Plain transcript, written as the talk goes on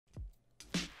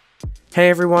Hey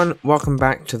everyone, welcome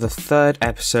back to the third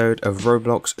episode of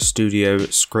Roblox Studio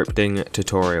Scripting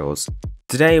Tutorials.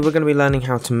 Today we're going to be learning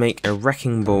how to make a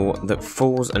wrecking ball that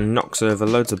falls and knocks over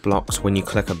loads of blocks when you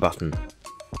click a button.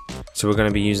 So we're going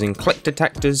to be using click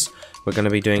detectors, we're going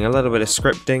to be doing a little bit of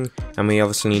scripting, and we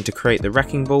obviously need to create the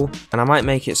wrecking ball, and I might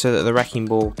make it so that the wrecking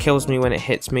ball kills me when it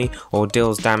hits me or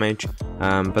deals damage,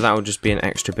 but that will just be an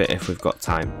extra bit if we've got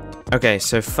time. Okay,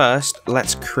 so first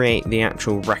let's create the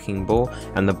actual wrecking ball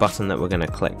and the button that we're going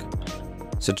to click.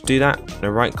 So to do that, I'm going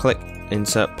to right click,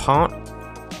 insert part,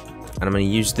 and I'm going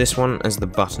to use this one as the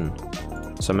button.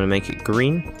 So I'm going to make it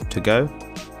green to go.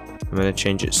 I'm going to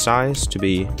change its size to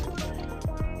be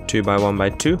 2 by 1 by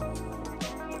 2.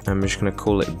 I'm just going to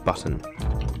call it button.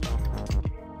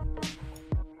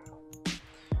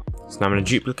 So now I'm going to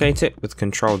duplicate it with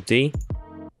Control D.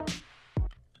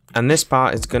 And this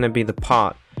part is going to be the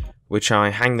part which I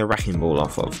hang the wrecking ball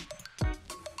off of.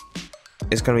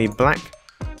 It's going to be black,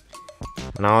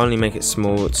 and I'll only make it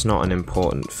small, it's not an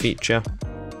important feature.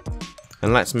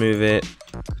 And let's move it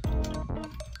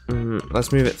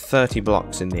 30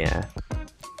 blocks in the air.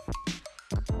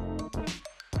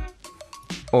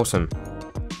 Awesome.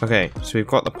 Okay, so we've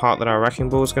got the part that our wrecking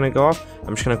ball is going to go off.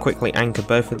 I'm just going to quickly anchor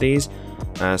both of these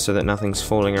so that nothing's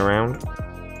falling around.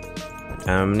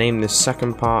 Name this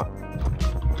second part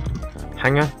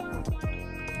hanger.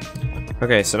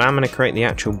 Okay, so now I'm going to create the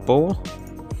actual ball.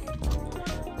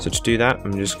 So to do that,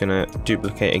 I'm just going to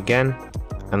duplicate again,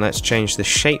 and let's change the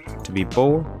shape to be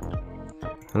ball.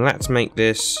 And let's make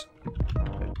this,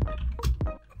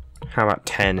 how about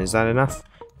 10? Is that enough?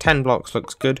 10 blocks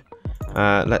looks good.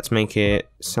 Let's make it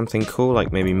something cool,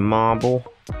 like maybe marble.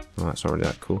 Oh, that's not really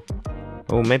that cool.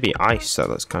 Oh, maybe ice, that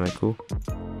looks kind of cool.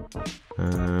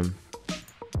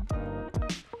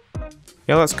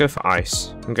 Yeah, let's go for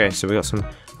ice. Okay, so we got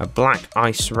a black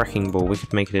ice wrecking ball. We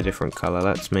could make it a different color.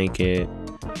 Let's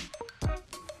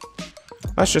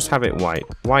just have it white.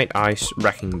 White ice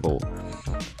wrecking ball.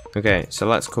 Okay, so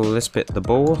let's call this bit the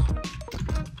ball.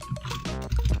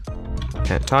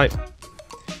 Can't type.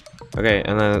 Okay,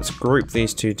 and then let's group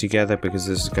these two together because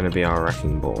this is going to be our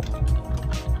wrecking ball.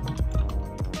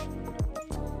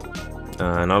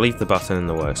 And I'll leave the button in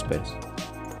the workspace.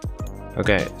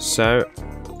 Okay, so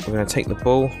we're going to take the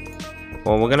ball.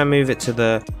 Well, we're going to move it to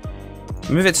the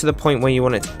point where you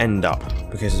want it to end up,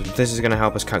 because this is going to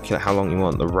help us calculate how long you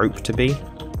want the rope to be.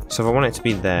 So if I want it to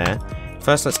be there,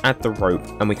 first let's add the rope,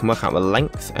 and we can work out the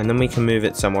length, and then we can move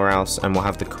it somewhere else, and we'll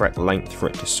have the correct length for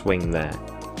it to swing there.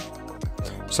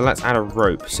 So let's add a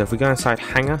rope. So if we go inside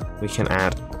hanger, we can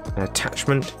add an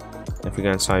attachment. If we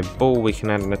go inside ball, we can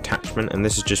add an attachment, and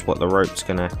this is just what the rope's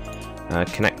going to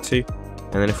connect to.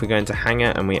 And then if we go into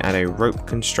hanger and we add a rope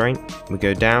constraint, we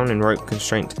go down in rope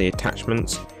constraint to the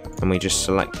attachments, and we just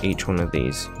select each one of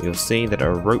these. You'll see that a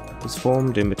rope is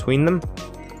formed in between them.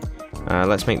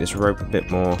 Let's make this rope a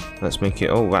bit more. Let's make it,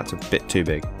 oh, that's a bit too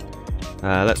big.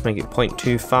 Let's make it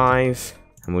 0.25.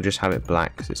 And we'll just have it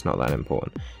black because it's not that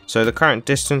important. So the current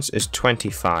distance is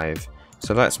 25.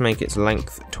 So let's make its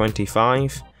length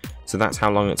 25. So that's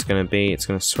how long it's going to be. It's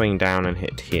going to swing down and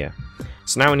hit here.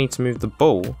 So now we need to move the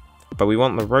ball, but we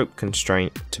want the rope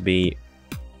constraint to be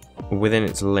within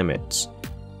its limits.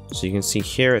 So you can see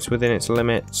here it's within its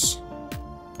limits.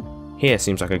 Here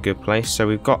seems like a good place. So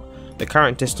we've got the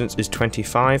current distance is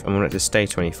 25 and we want it to stay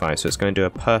 25. So it's going to do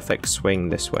a perfect swing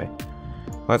this way.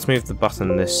 Let's move the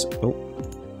button this... Oh.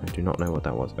 I do not know what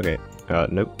that was. Okay,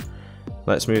 nope.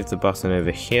 Let's move the button over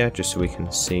here just so we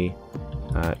can see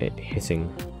it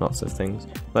hitting lots of things.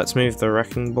 Let's move the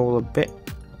wrecking ball a bit.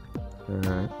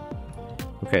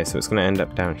 Okay, so it's going to end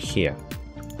up down here.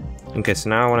 Okay,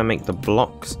 so now I want to make the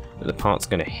blocks that the part's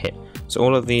going to hit. So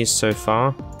all of these so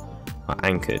far are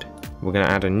anchored. We're going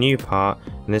to add a new part,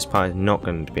 and this part is not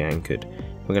going to be anchored.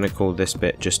 We're going to call this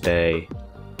bit just a...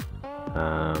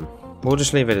 we'll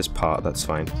just leave it as part, that's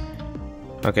fine.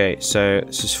 Okay, so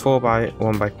this is 4 by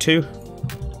 1 by 2.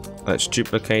 Let's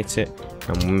duplicate it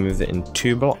and we'll move it in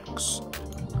 2 blocks.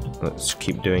 Let's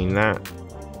keep doing that.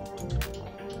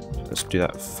 Let's do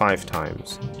that 5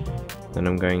 times. Then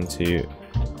I'm going to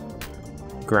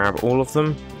grab all of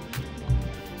them,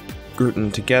 group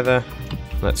them together.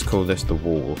 Let's call this the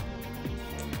wall.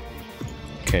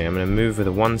 Okay, I'm going to move with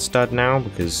a 1 stud now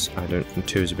because I don't think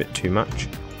 2 is a bit too much.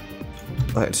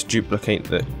 Let's duplicate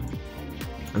the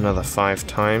another 5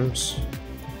 times.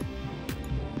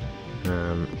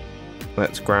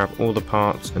 Let's grab all the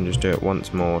parts and just do it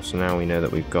once more. So now we know that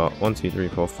we've got 1, 2, 3,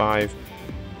 4, 5,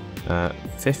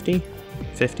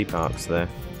 50 parts there,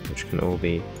 which can all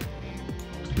be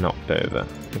knocked over.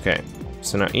 Okay,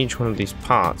 so now each one of these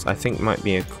parts I think might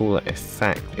be a cooler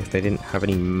effect if they didn't have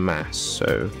any mass.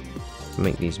 So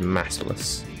make these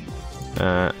massless.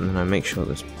 And then I make sure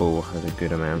this ball has a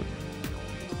good amount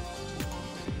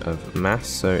of mass.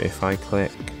 So if I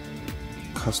click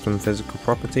custom physical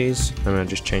properties, I'm going to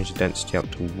just change the density up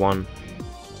to 1.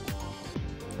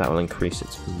 That will increase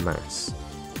its mass.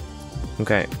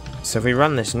 Okay, so if we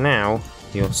run this now,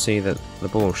 you'll see that the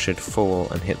ball should fall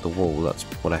and hit the wall. That's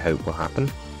what I hope will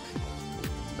happen.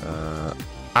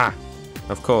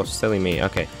 Of course, silly me.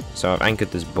 Okay, so I've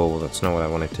anchored this ball. That's not what I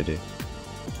wanted to do.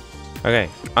 Okay,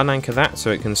 unanchor that so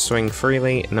it can swing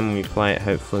freely, and then when we play it,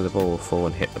 hopefully the ball will fall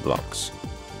and hit the blocks.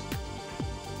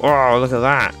 Oh, look at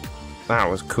that! That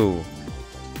was cool.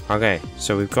 Okay,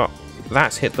 so we've got...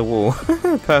 That's hit the wall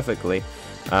perfectly.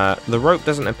 The rope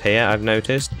doesn't appear, I've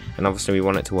noticed, and obviously we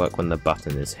want it to work when the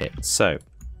button is hit. So,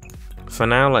 for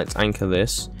now, let's anchor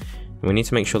this. We need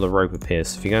to make sure the rope appears.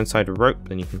 So if you go inside a rope,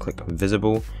 then you can click on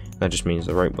visible. That just means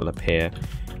the rope will appear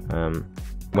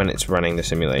when it's running the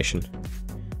simulation.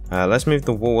 Let's move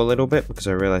the wall a little bit because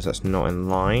I realise that's not in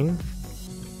line.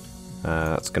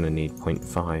 That's going to need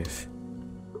 0.5.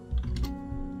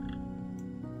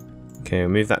 Okay, we'll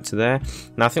move that to there.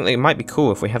 Now I think that it might be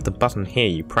cool if we have the button here,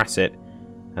 you press it,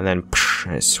 and then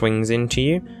it swings into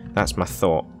you. That's my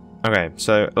thought. Okay,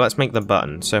 so let's make the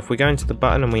button. So if we go into the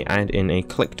button and we add in a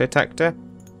click detector,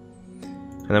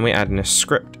 and then we add in a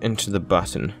script into the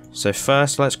button. So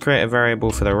first let's create a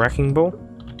variable for the wrecking ball.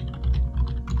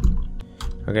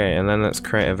 Okay, and then let's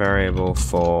create a variable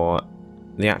for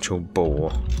the actual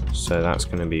ball. So that's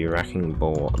going to be wrecking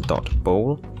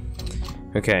ball.ball.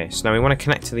 Okay, so now we want to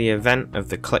connect to the event of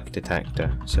the click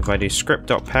detector. So if I do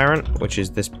script.parent, which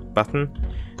is this button,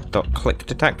 .click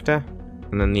detector,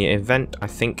 and then the event I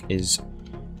think is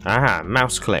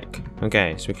mouse click.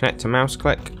 Okay, so we connect to mouse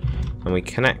click, and we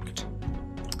connect,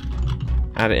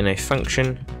 add it in a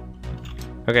function.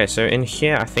 Okay, so in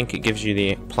here I think it gives you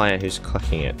the player who's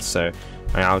clicking it. So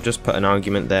I'll just put an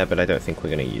argument there, but I don't think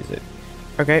we're going to use it.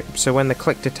 Okay, so when the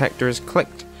click detector is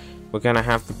clicked, we're going to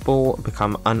have the ball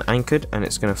become unanchored and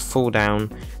it's going to fall down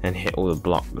and hit all the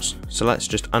blocks. So let's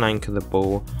just unanchor the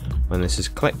ball when this is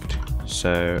clicked.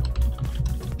 So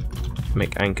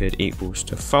make anchored equals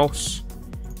to false.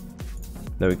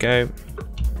 There we go.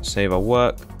 Save our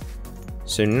work.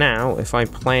 So now if I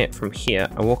play it from here,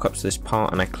 I walk up to this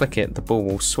part and I click it, the ball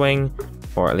will swing,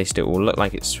 or at least it will look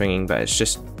like it's swinging, but it's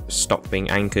just stopped being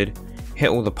anchored, hit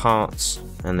all the parts,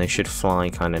 and they should fly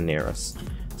kind of near us.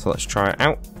 So let's try it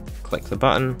out. Click the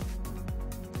button,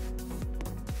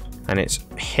 and it's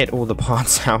hit all the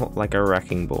parts out like a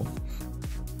wrecking ball.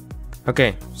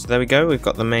 Okay, so there we go. We've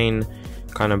got the main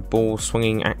kind of ball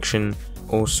swinging action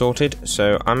all sorted.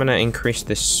 So I'm going to increase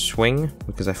this swing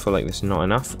because I feel like this is not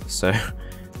enough. So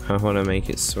I want to make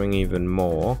it swing even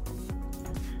more.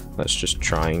 Let's just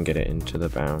try and get it into the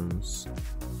bounds.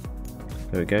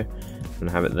 There we go. I'm going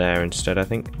to have it there instead, I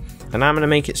think. And now I'm going to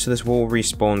make it so this wall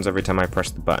respawns every time I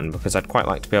press the button, because I'd quite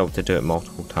like to be able to do it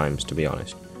multiple times, to be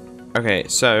honest. Okay,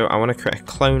 so I want to create a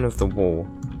clone of the wall.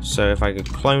 So if I could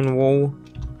clone wall,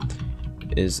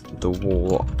 is the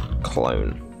wall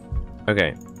clone.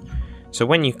 Okay, so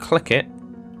when you click it,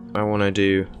 I want to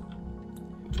do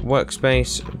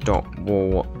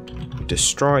workspace.wall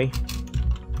destroy.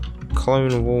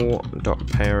 Clone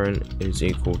wall.parent is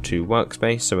equal to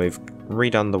workspace, so we've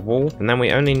redone the wall, and then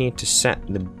we only need to set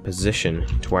the position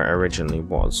to where it originally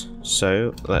was.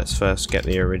 So let's first get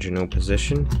the original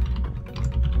position.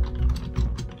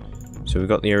 So we've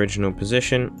got the original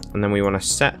position, and then we want to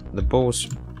set the ball's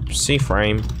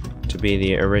C-frame to be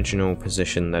the original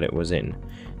position that it was in.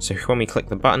 So when we click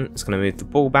the button, it's going to move the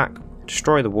ball back,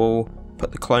 destroy the wall,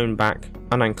 put the clone back,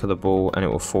 unanchor the ball, and it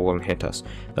will fall and hit us.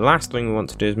 The last thing we want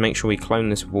to do is make sure we clone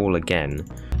this wall again.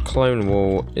 Clone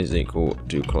wall is equal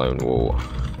to clone wall.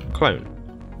 Clone.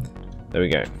 There we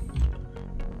go.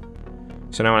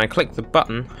 So now when I click the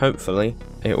button, hopefully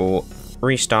it will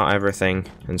restart everything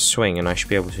and swing, and I should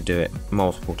be able to do it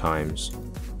multiple times.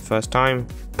 First time.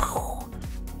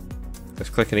 Let's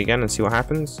click it again and see what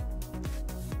happens.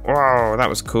 Wow, that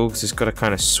was cool because it's got a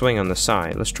kind of swing on the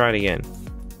side. Let's try it again.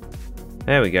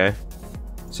 There we go.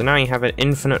 So now you have an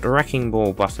infinite wrecking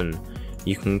ball button.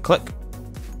 You can click.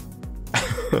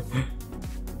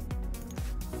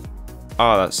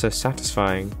 Oh, that's so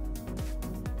satisfying.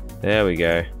 There we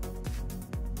go.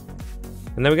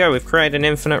 And there we go, we've created an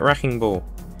infinite wrecking ball.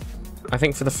 I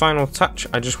think for the final touch,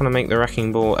 I just want to make the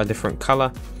wrecking ball a different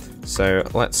color. So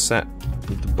let's set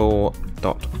the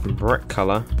ball.brick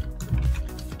color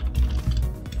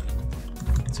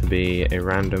to be a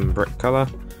random brick color.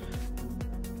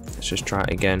 Let's just try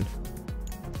it again.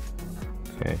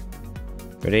 Okay.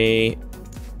 Ready?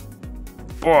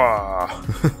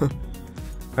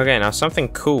 Okay, now something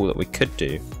cool that we could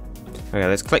do. Okay,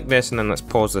 let's click this and then let's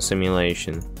pause the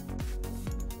simulation.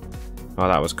 Oh,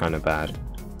 that was kind of bad.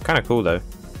 Kind of cool though.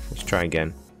 Let's try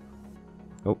again.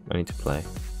 Oh, I need to play.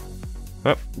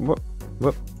 Whoop, whoop,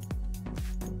 whoop.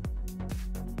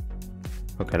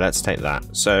 Okay, let's take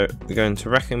that. So we go into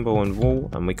Wrecking Ball and Wall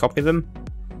and we copy them.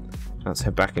 Let's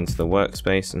head back into the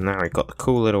workspace, and now we've got the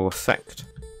cool little effect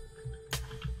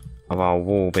of our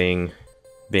wall being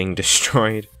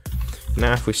destroyed.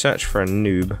 Now if we search for a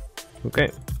noob,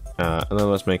 okay, and then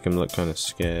let's make him look kind of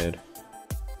scared.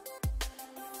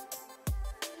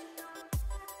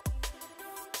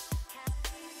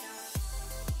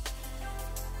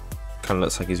 Kind of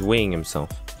looks like he's weeing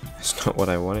himself. That's not what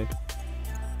I wanted.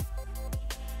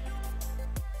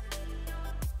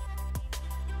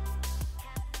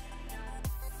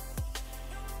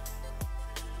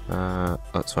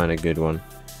 Let's find a good one.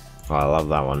 Oh, I love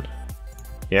that one.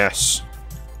 Yes!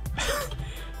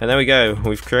 And there we go,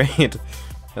 we've created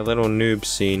a little noob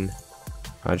scene.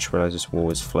 I just realised this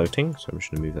wall is floating, so I'm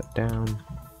just going to move that down.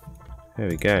 There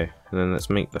we go. And then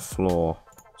let's make the floor.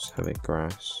 Just have it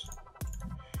grass.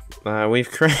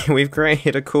 We've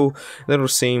created a cool little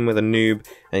scene with a noob,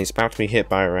 and he's about to be hit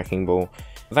by a wrecking ball.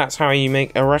 That's how you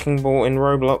make a wrecking ball in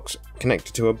Roblox,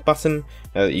 connected to a button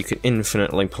that you can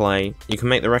infinitely play. You can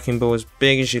make the wrecking ball as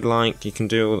big as you like, you can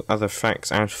do other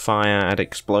effects, add fire, add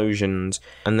explosions,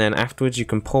 and then afterwards you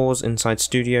can pause inside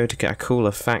Studio to get a cool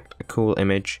effect, a cool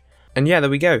image. And yeah, there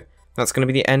we go. That's going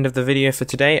to be the end of the video for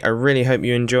today. I really hope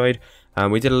you enjoyed.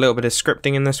 We did a little bit of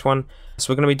scripting in this one,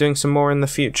 so we're going to be doing some more in the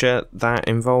future that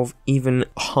involve even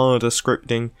harder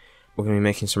scripting. We're going to be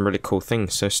making some really cool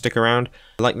things, so stick around.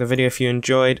 Like the video if you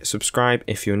enjoyed, subscribe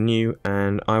if you're new,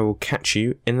 and I will catch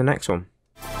you in the next one.